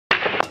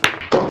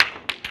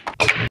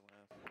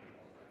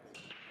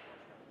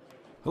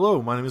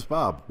Hello, my name is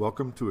Bob.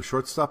 Welcome to a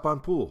short stop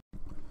on pool.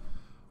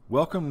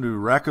 Welcome to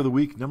Rack of the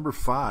Week number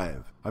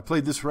 5. I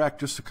played this rack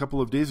just a couple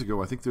of days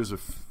ago. I think there's a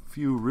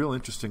few real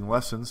interesting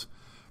lessons.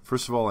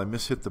 First of all, I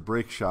mishit the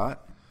break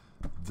shot.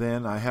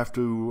 Then I have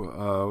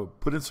to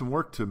put in some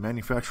work to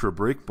manufacture a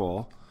break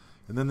ball.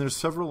 And then there's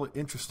several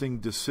interesting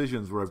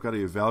decisions where I've got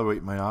to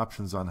evaluate my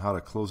options on how to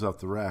close out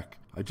the rack.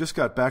 I just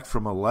got back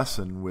from a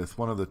lesson with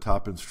one of the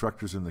top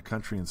instructors in the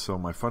country, and so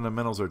my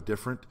fundamentals are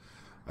different.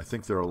 I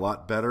think they're a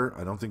lot better.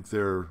 I don't think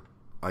they're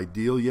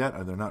ideal yet,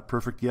 and they're not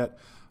perfect yet.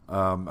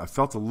 I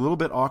felt a little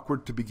bit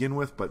awkward to begin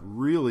with, but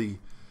really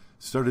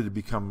started to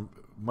become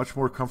much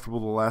more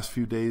comfortable the last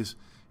few days,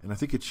 and I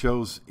think it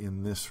shows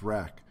in this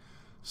rack.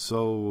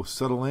 So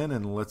settle in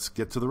and let's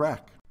get to the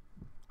rack.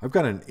 I've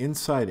got an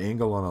inside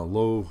angle on a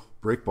low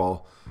break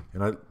ball,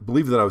 and I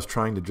believe that I was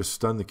trying to just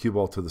stun the cue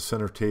ball to the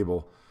center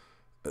table.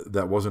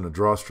 That wasn't a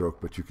draw stroke,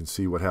 but you can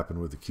see what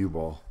happened with the cue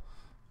ball.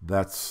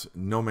 That's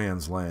no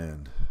man's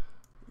land.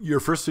 Your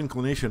first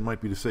inclination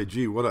might be to say,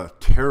 gee, what a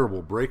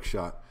terrible break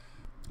shot.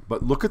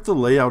 But look at the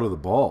layout of the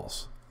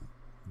balls.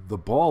 The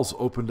balls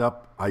opened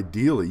up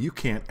ideally. You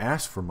can't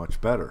ask for much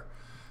better.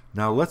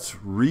 Now let's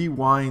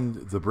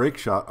rewind the break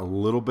shot a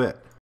little bit.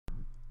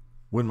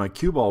 When my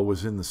cue ball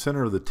was in the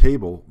center of the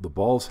table, the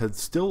balls had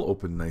still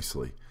opened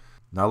nicely.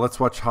 Now let's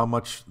watch how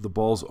much the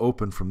balls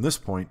opened from this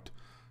point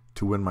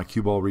to when my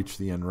cue ball reached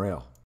the end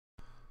rail.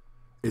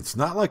 It's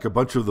not like a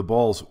bunch of the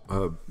balls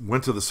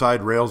went to the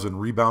side rails and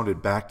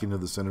rebounded back into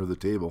the center of the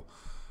table.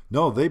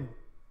 No, they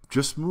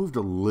just moved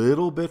a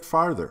little bit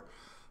farther.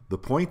 The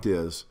point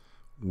is,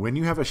 when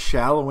you have a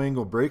shallow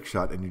angle break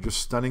shot and you're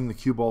just stunning the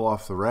cue ball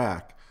off the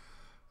rack,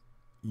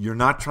 you're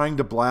not trying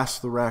to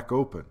blast the rack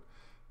open.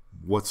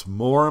 What's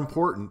more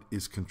important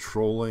is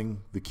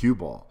controlling the cue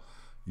ball.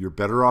 You're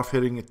better off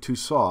hitting it too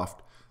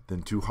soft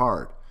than too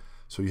hard.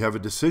 So you have a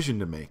decision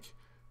to make.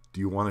 Do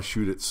you want to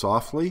shoot it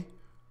softly,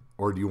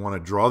 or do you want to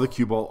draw the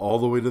cue ball all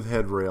the way to the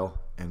head rail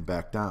and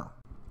back down?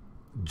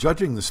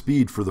 Judging the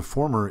speed for the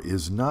former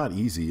is not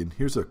easy, and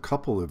here's a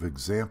couple of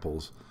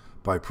examples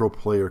by pro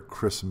player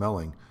Chris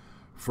Melling.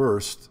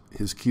 First,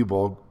 his cue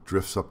ball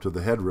drifts up to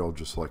the head rail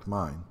just like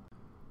mine.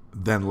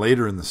 Then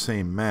later in the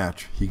same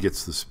match, he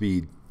gets the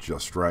speed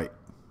just right.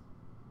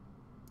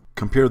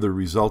 Compare the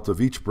result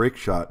of each break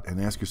shot and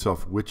ask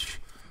yourself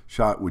which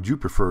shot would you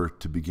prefer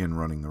to begin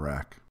running the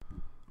rack.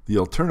 The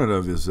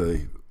alternative is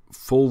a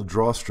full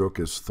draw stroke,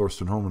 as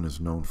Thorsten Hohmann is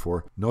known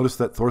for. Notice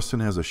that Thorsten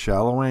has a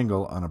shallow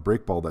angle on a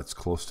break ball that's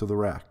close to the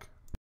rack.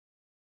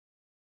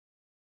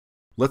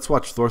 Let's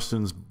watch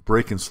Thorsten's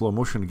break in slow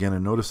motion again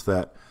and notice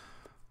that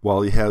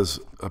while he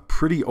has a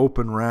pretty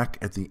open rack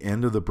at the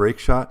end of the break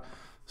shot,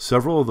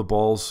 several of the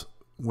balls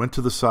went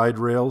to the side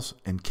rails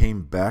and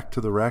came back to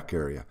the rack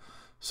area.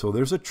 So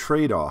there's a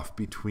trade-off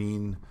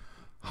between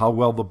how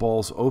well the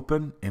balls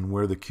open and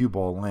where the cue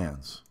ball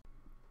lands.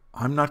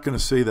 I'm not going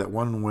to say that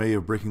one way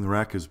of breaking the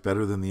rack is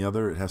better than the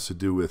other. It has to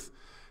do with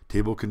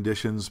table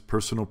conditions,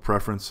 personal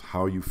preference,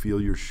 how you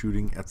feel you're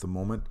shooting at the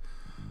moment.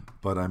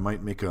 But I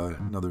might make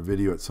another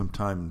video at some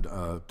time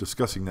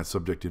discussing that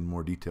subject in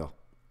more detail.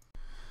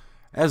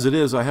 As it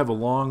is, I have a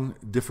long,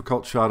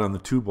 difficult shot on the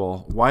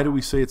 2-ball. Why do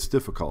we say it's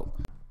difficult?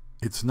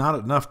 It's not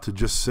enough to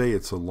just say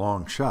it's a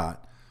long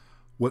shot.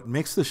 What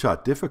makes the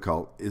shot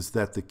difficult is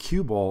that the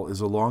cue ball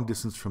is a long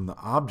distance from the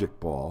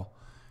object ball,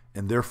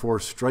 and therefore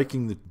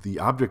striking the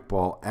object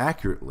ball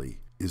accurately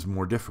is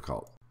more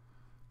difficult.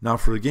 Now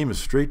for a game of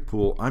straight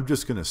pool, I'm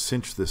just going to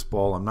cinch this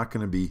ball. I'm not going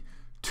to be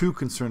too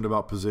concerned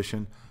about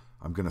position.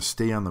 I'm going to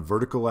stay on the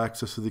vertical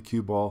axis of the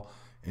cue ball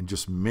and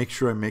just make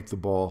sure I make the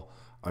ball.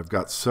 I've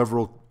got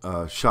several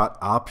shot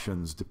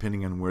options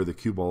depending on where the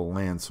cue ball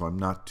lands, so I'm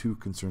not too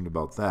concerned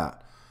about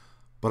that.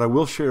 But I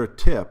will share a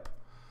tip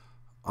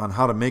on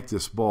how to make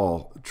this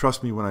ball.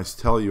 Trust me when I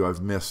tell you I've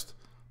missed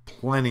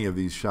plenty of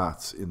these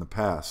shots in the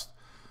past.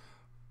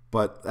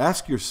 But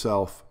ask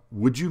yourself,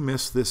 would you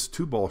miss this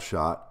 2-ball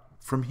shot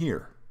from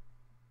here?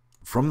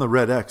 From the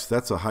red X,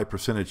 that's a high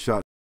percentage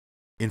shot.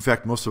 In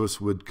fact, most of us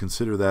would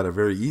consider that a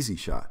very easy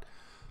shot.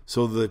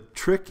 So the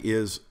trick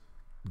is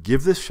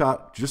give this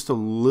shot just a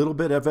little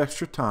bit of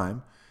extra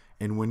time,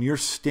 and when you're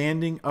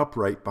standing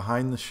upright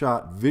behind the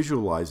shot,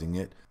 visualizing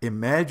it,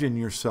 imagine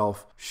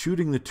yourself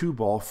shooting the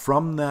 2-ball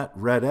from that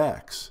red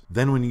X.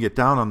 Then when you get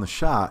down on the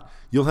shot,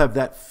 you'll have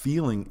that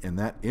feeling and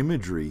that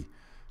imagery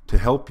to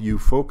help you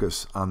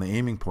focus on the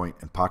aiming point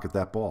and pocket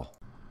that ball.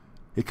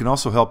 It can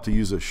also help to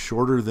use a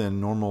shorter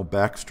than normal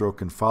backstroke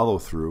and follow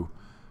through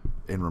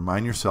and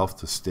remind yourself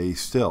to stay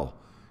still.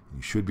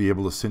 You should be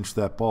able to cinch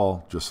that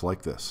ball just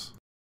like this.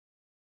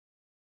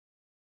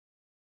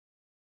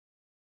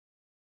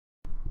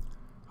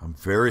 I'm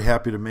very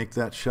happy to make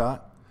that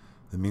shot.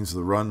 That means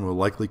the run will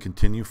likely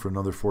continue for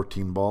another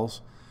 14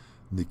 balls.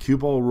 The cue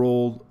ball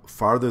rolled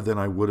farther than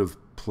I would have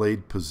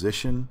played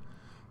position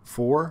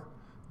for,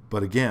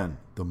 but again,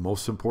 the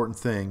most important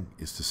thing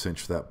is to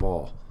cinch that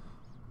ball.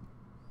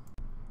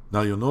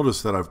 Now you'll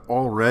notice that I've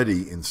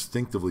already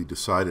instinctively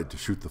decided to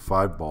shoot the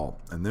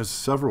 5-ball, and there's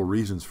several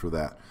reasons for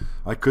that.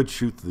 I could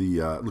shoot the,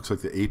 it looks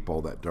like the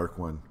 8-ball, that dark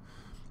one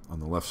on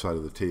the left side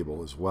of the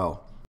table as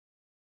well.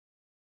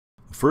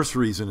 The first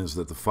reason is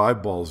that the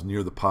 5 ball is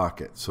near the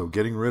pocket, so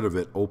getting rid of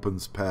it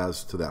opens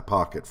paths to that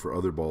pocket for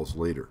other balls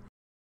later.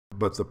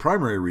 But the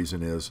primary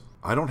reason is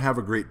I don't have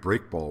a great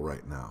break ball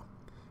right now.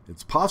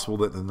 It's possible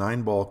that the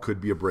 9 ball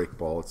could be a break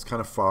ball. It's kind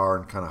of far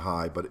and kind of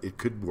high, but it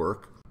could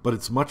work. But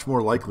it's much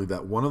more likely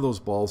that one of those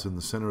balls in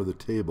the center of the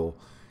table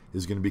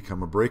is going to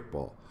become a break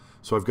ball.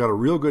 So I've got a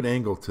real good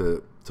angle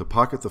to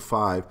pocket the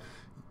 5,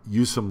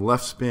 use some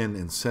left spin,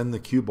 and send the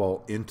cue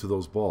ball into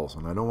those balls.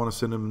 And I don't want to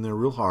send them in there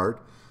real hard.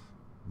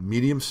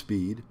 Medium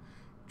speed.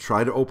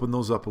 Try to open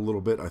those up a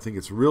little bit. I think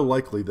it's real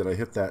likely that I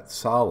hit that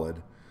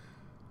solid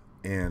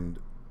and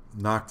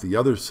knock the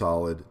other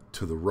solid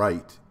to the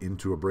right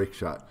into a break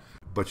shot.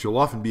 But you'll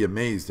often be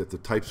amazed at the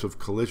types of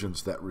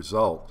collisions that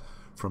result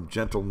from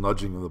gentle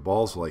nudging of the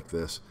balls like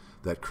this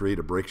that create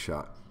a break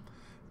shot.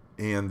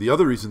 And the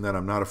other reason that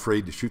I'm not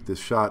afraid to shoot this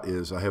shot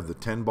is I have the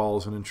 10 ball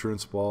as an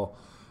insurance ball,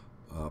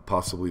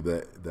 possibly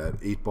that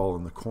 8 ball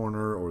in the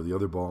corner or the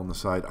other ball on the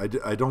side.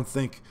 I don't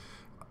think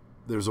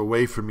there's a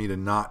way for me to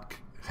not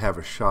have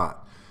a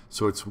shot.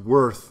 So it's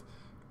worth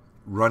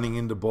running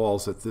into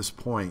balls at this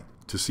point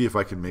to see if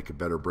I can make a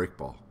better break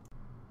ball.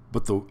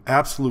 But the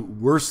absolute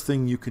worst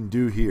thing you can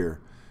do here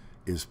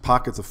is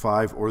pocket the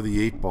 5 or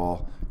the 8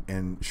 ball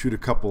and shoot a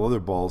couple other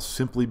balls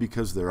simply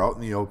because they're out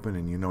in the open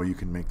and you know you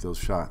can make those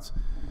shots.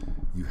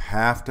 You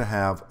have to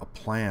have a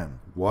plan.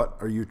 What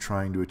are you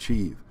trying to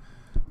achieve?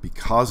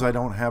 Because I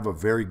don't have a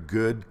very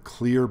good,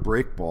 clear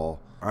break ball,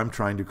 I'm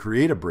trying to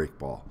create a break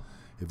ball.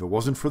 If it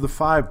wasn't for the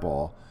 5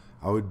 ball,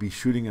 I would be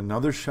shooting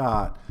another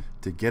shot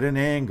to get an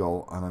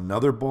angle on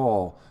another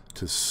ball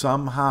to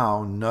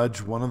somehow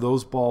nudge one of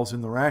those balls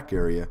in the rack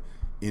area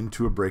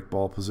into a break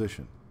ball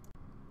position.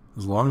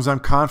 As long as I'm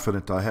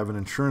confident I have an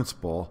insurance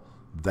ball,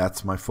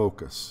 that's my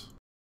focus.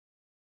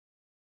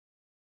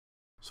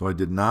 So I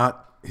did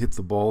not hit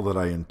the ball that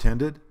I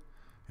intended,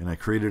 and I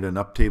created an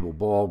up-table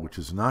ball, which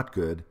is not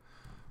good.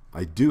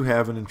 I do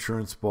have an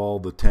insurance ball.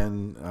 The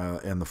 10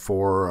 and the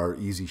 4 are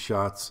easy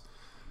shots,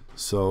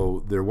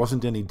 so there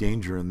wasn't any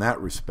danger in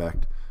that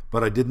respect,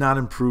 but I did not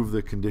improve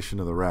the condition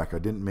of the rack. I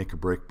didn't make a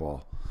break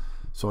ball.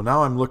 So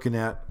now I'm looking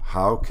at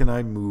how can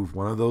I move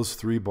one of those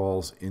 3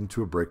 balls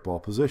into a break ball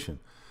position.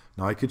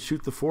 Now I could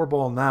shoot the 4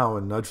 ball now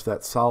and nudge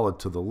that solid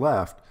to the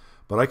left,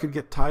 but I could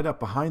get tied up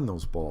behind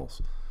those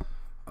balls.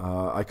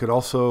 I could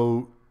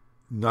also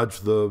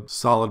nudge the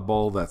solid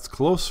ball that's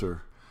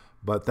closer,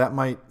 but that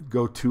might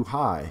go too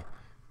high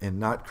and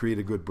not create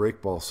a good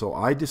break ball. So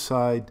I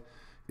decide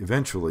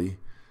eventually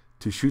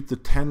to shoot the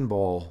 10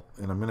 ball,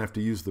 and I'm going to have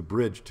to use the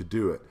bridge to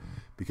do it.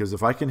 Because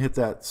if I can hit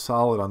that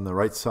solid on the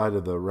right side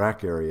of the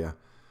rack area,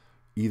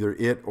 either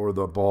it or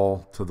the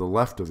ball to the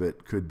left of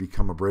it could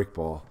become a break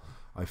ball.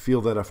 I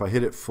feel that if I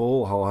hit it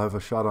full, I'll have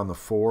a shot on the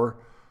 4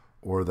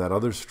 or that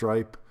other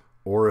stripe,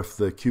 or if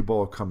the cue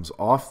ball comes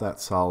off that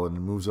solid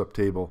and moves up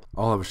table,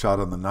 I'll have a shot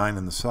on the 9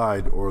 in the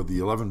side or the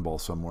 11 ball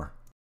somewhere.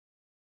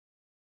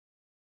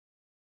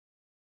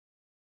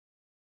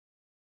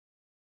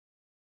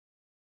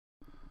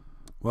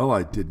 Well,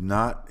 I did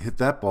not hit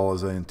that ball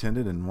as I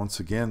intended, and once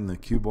again the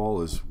cue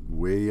ball is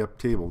way up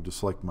table,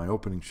 just like my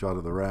opening shot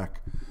of the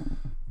rack.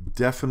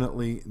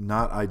 Definitely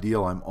not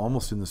ideal. I'm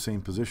almost in the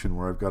same position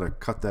where I've got to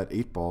cut that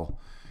 8 ball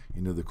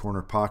into the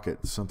corner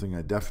pocket, something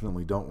I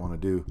definitely don't want to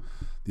do.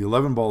 The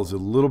 11 ball is a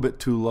little bit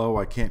too low.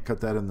 I can't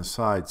cut that in the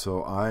side,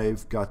 so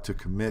I've got to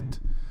commit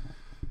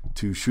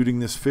to shooting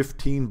this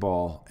 15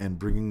 ball and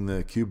bringing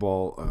the cue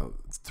ball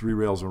 3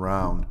 rails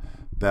around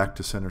back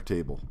to center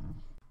table.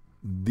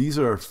 These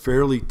are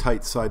fairly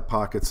tight side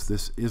pockets.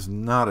 This is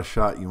not a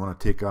shot you want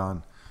to take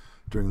on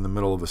during the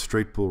middle of a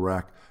straight pull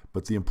rack,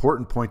 but the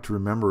important point to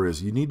remember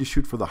is you need to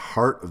shoot for the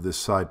heart of this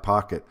side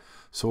pocket.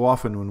 So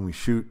often when we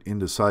shoot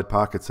into side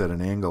pockets at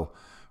an angle,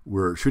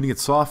 we're shooting it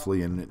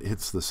softly and it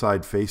hits the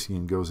side facing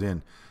and goes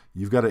in.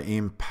 You've got to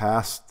aim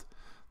past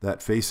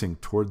that facing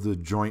toward the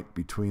joint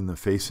between the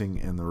facing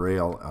and the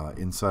rail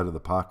inside of the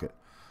pocket.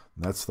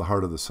 And that's the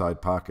heart of the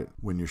side pocket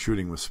when you're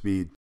shooting with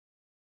speed.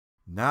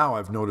 Now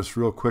I've noticed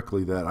real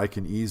quickly that I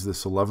can ease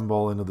this 11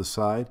 ball into the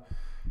side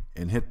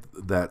and hit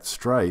that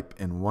stripe,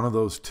 and one of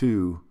those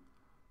 2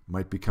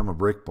 might become a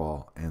break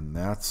ball, and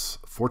that's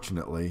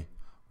fortunately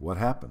what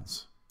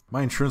happens.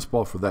 My insurance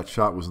ball for that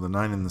shot was the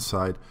 9 in the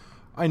side.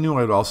 I knew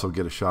I'd also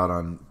get a shot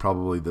on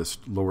probably this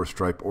lower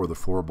stripe or the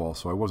 4 ball,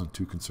 so I wasn't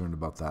too concerned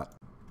about that.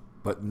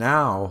 But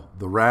now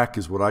the rack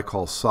is what I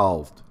call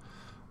solved.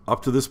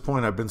 Up to this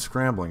point I've been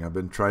scrambling. I've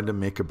been trying to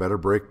make a better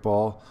break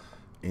ball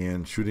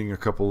and shooting a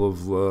couple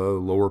of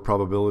lower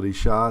probability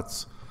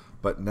shots.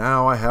 But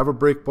now I have a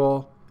break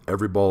ball.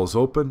 Every ball is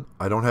open.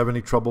 I don't have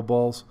any trouble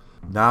balls.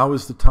 Now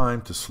is the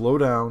time to slow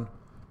down,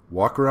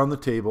 walk around the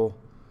table,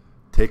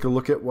 take a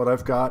look at what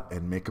I've got,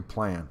 and make a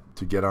plan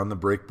to get on the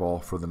break ball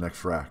for the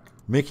next rack.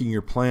 Making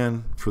your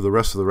plan for the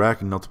rest of the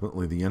rack and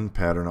ultimately the end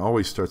pattern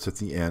always starts at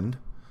the end.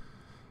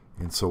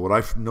 And so what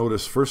I've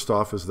noticed first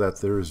off is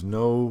that there is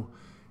no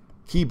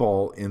key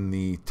ball in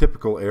the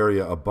typical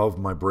area above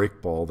my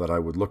break ball that I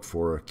would look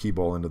for a key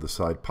ball into the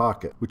side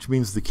pocket, which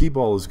means the key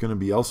ball is going to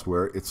be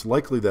elsewhere. It's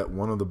likely that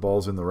one of the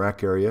balls in the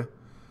rack area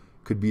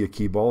could be a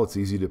key ball. It's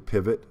easy to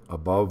pivot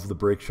above the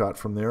break shot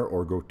from there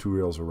or go 2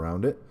 rails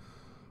around it.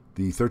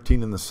 The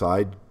 13 in the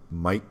side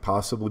might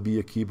possibly be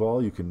a key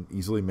ball. You can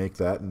easily make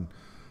that and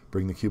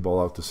bring the cue ball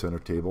out to center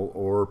table,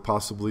 or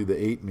possibly the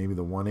 8, maybe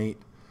the 1-8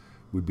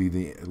 would be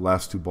the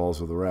last 2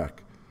 balls of the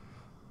rack.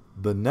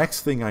 The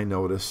next thing I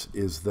notice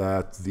is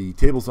that the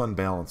table's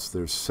unbalanced.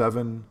 There's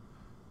 7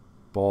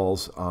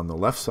 balls on the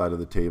left side of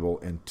the table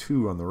and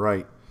 2 on the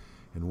right,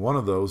 and one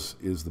of those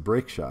is the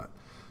break shot.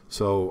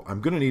 So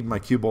I'm going to need my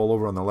cue ball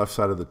over on the left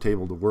side of the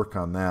table to work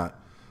on that.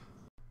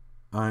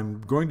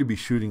 I'm going to be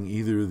shooting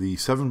either the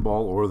 7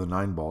 ball or the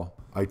 9 ball.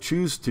 I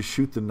choose to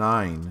shoot the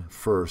 9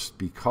 first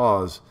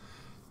because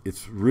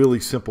it's really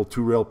simple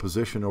 2-rail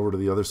position over to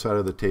the other side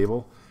of the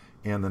table.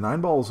 And the 9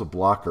 ball is a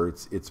blocker.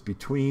 It's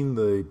between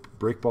the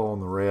break ball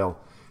and the rail.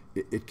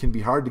 It can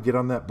be hard to get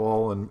on that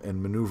ball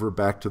and maneuver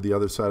back to the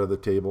other side of the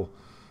table.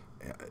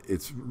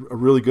 It's a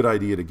really good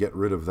idea to get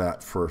rid of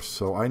that first.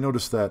 So I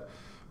noticed that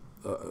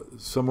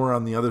somewhere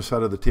on the other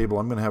side of the table,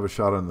 I'm going to have a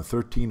shot on the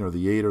 13 or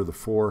the 8 or the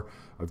 4.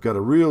 I've got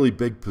a really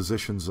big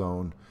position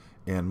zone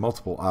and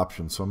multiple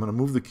options. So I'm going to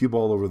move the cue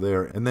ball over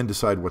there and then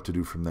decide what to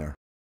do from there.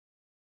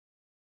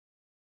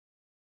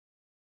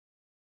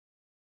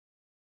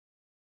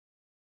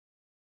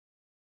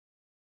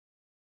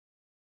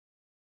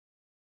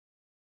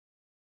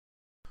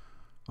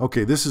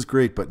 Okay, this is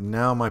great, but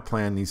now my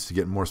plan needs to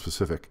get more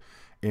specific.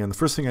 And the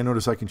first thing I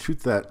notice, I can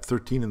shoot that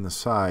 13 in the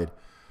side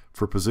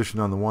for position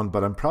on the 1,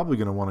 but I'm probably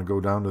going to want to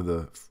go down to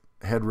the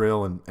head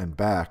rail and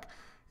back,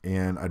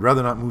 and I'd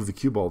rather not move the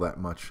cue ball that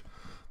much.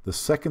 The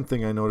second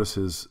thing I notice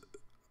is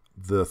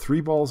the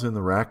 3 balls in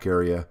the rack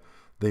area.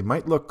 They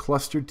might look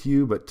clustered to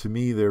you, but to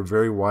me they're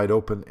very wide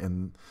open,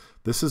 and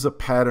this is a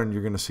pattern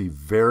you're going to see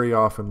very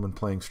often when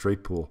playing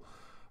straight pool,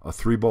 a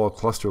 3-ball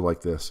cluster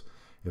like this.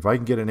 If I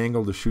can get an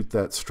angle to shoot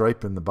that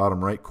stripe in the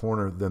bottom right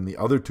corner, then the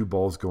other 2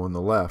 balls go in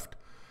the left.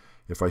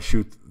 If I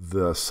shoot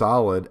the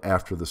solid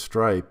after the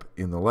stripe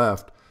in the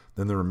left,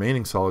 then the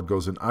remaining solid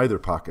goes in either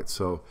pocket.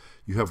 So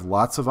you have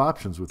lots of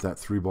options with that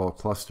 3-ball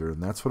cluster,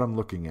 and that's what I'm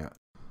looking at.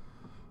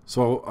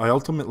 So I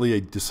ultimately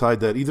decide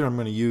that either I'm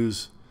going to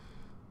use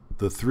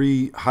the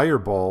 3 higher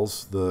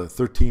balls, the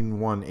 13,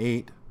 1,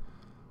 8,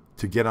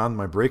 to get on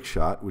my break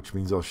shot, which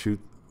means I'll shoot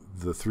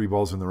the 3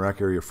 balls in the rack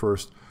area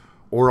first,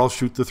 or I'll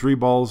shoot the 3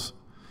 balls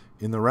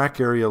in the rack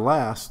area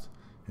last,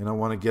 and I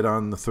want to get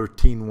on the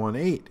 13, 1,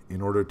 8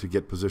 in order to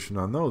get position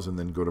on those and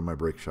then go to my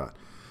break shot.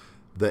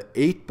 The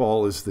 8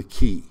 ball is the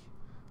key.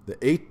 The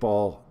 8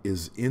 ball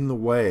is in the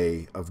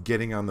way of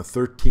getting on the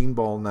 13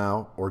 ball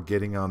now or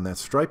getting on that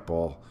stripe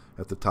ball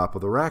at the top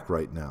of the rack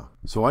right now.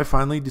 So I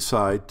finally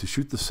decide to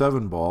shoot the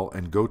 7 ball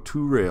and go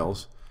 2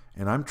 rails,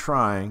 and I'm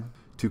trying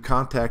to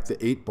contact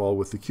the 8 ball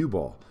with the cue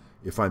ball.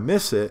 If I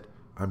miss it,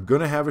 I'm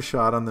going to have a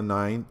shot on the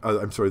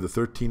the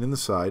 13 in the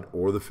side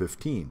or the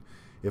 15.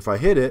 If I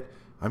hit it,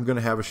 I'm going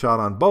to have a shot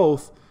on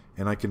both,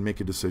 and I can make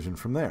a decision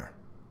from there.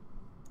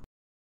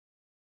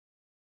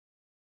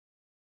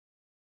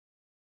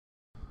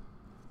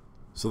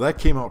 So that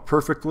came out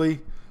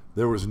perfectly.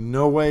 There was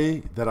no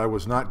way that I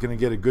was not going to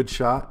get a good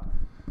shot,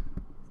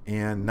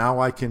 and now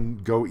I can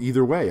go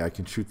either way. I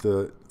can shoot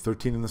the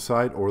 13 in the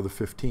side or the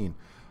 15.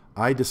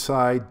 I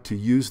decide to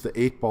use the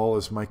 8 ball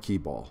as my key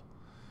ball.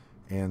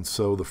 And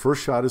so the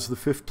first shot is the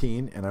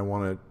 15, and I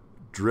want to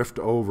drift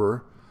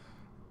over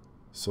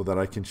so that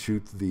I can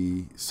shoot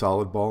the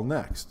solid ball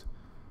next.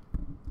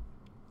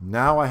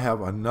 Now I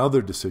have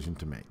another decision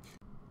to make.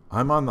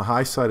 I'm on the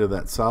high side of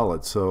that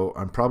solid, so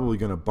I'm probably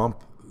going to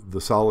bump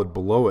the solid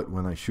below it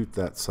when I shoot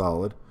that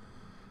solid.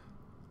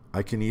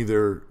 I can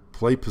either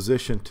play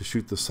position to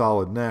shoot the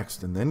solid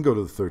next and then go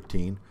to the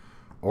 13,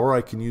 or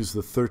I can use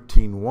the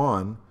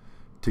 13-1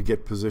 to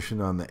get position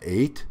on the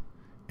 8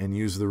 and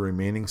use the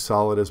remaining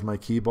solid as my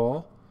key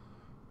ball,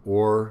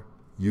 or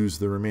use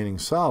the remaining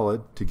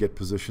solid to get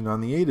position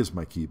on the 8 as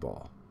my key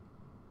ball.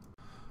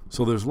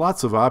 So there's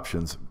lots of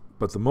options,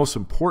 but the most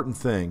important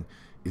thing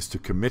is to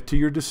commit to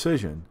your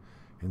decision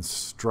and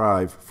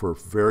strive for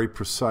very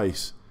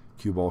precise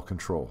cue ball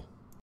control.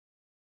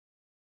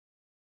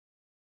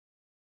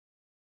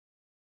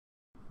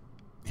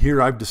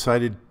 Here I've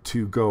decided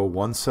to go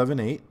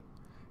 1-7-8,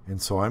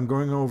 and so I'm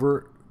going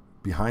over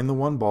behind the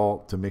 1 ball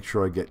to make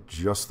sure I get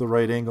just the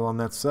right angle on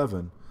that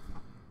 7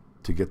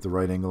 to get the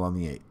right angle on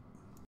the 8.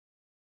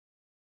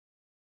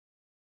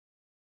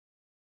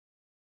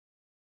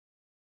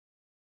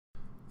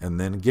 And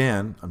then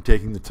again, I'm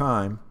taking the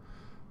time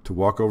to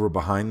walk over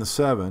behind the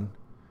 7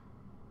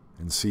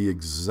 and see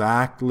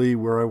exactly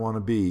where I want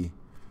to be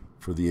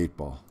for the 8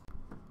 ball.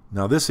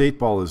 Now this 8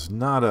 ball is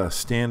not a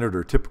standard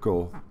or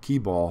typical key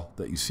ball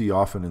that you see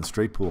often in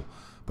straight pool,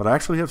 but I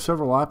actually have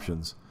several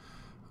options.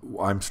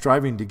 I'm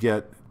striving to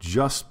get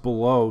just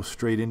below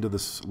straight into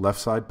this left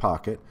side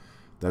pocket.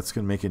 That's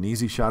going to make an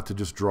easy shot to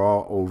just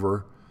draw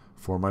over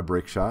for my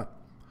break shot.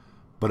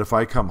 But if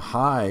I come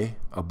high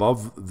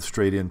above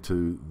straight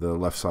into the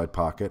left side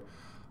pocket,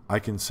 I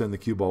can send the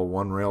cue ball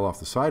one rail off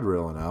the side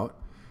rail and out.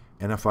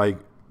 And if I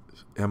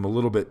am a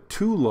little bit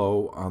too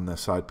low on the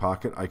side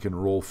pocket, I can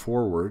roll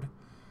forward.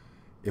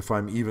 If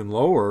I'm even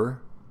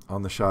lower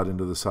on the shot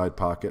into the side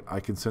pocket, I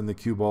can send the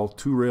cue ball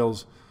two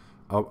rails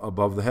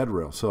above the head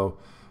rail. So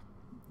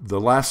the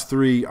last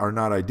three are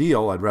not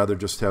ideal. I'd rather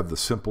just have the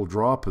simple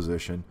draw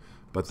position,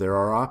 but there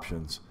are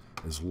options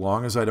as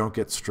long as I don't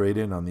get straight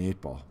in on the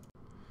 8-ball.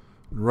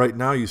 Right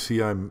now you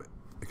see I'm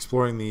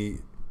exploring the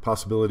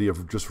possibility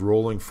of just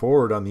rolling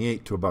forward on the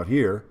 8 to about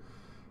here,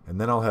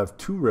 and then I'll have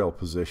two rail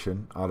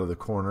position out of the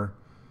corner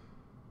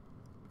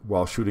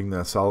while shooting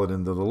that solid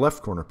into the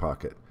left corner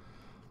pocket.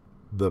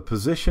 The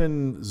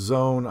position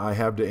zone I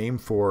have to aim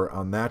for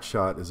on that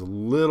shot is a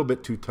little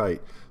bit too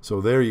tight. So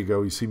there you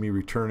go. You see me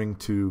returning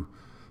to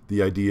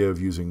the idea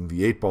of using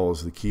the 8-ball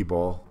as the key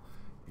ball.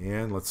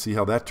 And let's see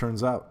how that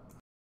turns out.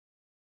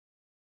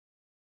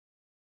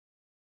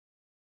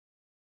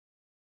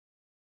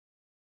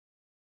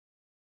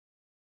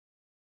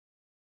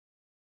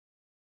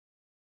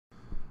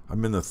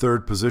 I'm in the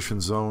third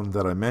position zone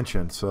that I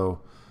mentioned, so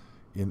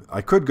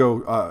I could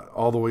go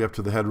all the way up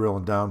to the head rail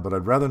and down, but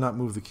I'd rather not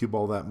move the cue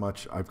ball that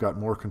much. I've got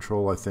more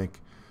control, I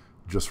think,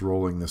 just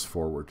rolling this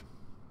forward.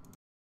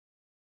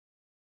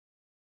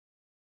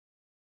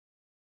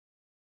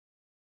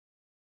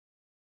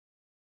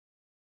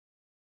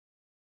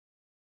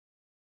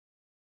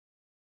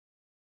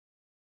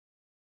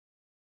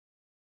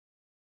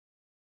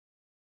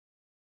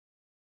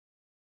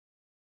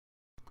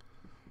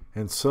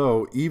 And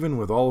so, even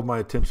with all of my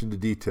attention to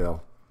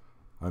detail,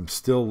 I'm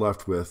still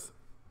left with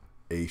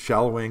a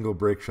shallow angle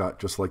break shot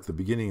just like the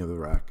beginning of the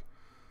rack.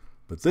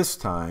 But this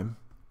time,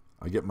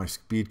 I get my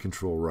speed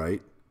control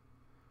right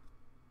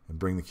and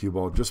bring the cue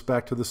ball just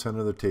back to the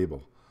center of the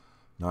table.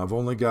 Now I've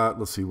only got,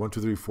 let's see, 1,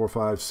 2, 3, 4,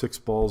 5, 6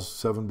 balls,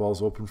 7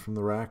 balls open from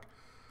the rack,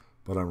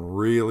 but I'm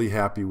really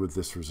happy with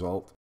this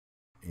result.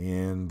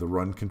 And the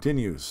run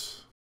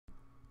continues.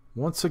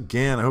 Once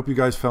again, I hope you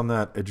guys found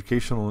that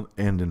educational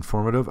and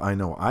informative. I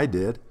know I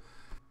did.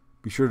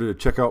 Be sure to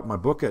check out my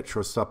book at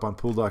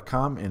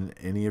shortstoponpool.com, and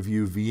any of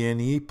you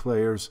VNE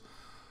players,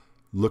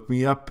 look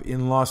me up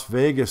in Las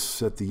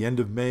Vegas at the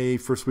end of May,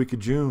 first week of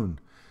June,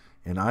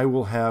 and I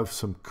will have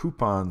some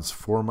coupons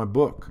for my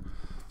book,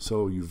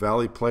 so you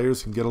Valley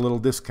players can get a little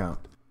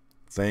discount.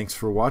 Thanks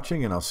for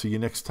watching, and I'll see you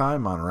next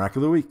time on Rack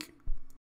of the Week.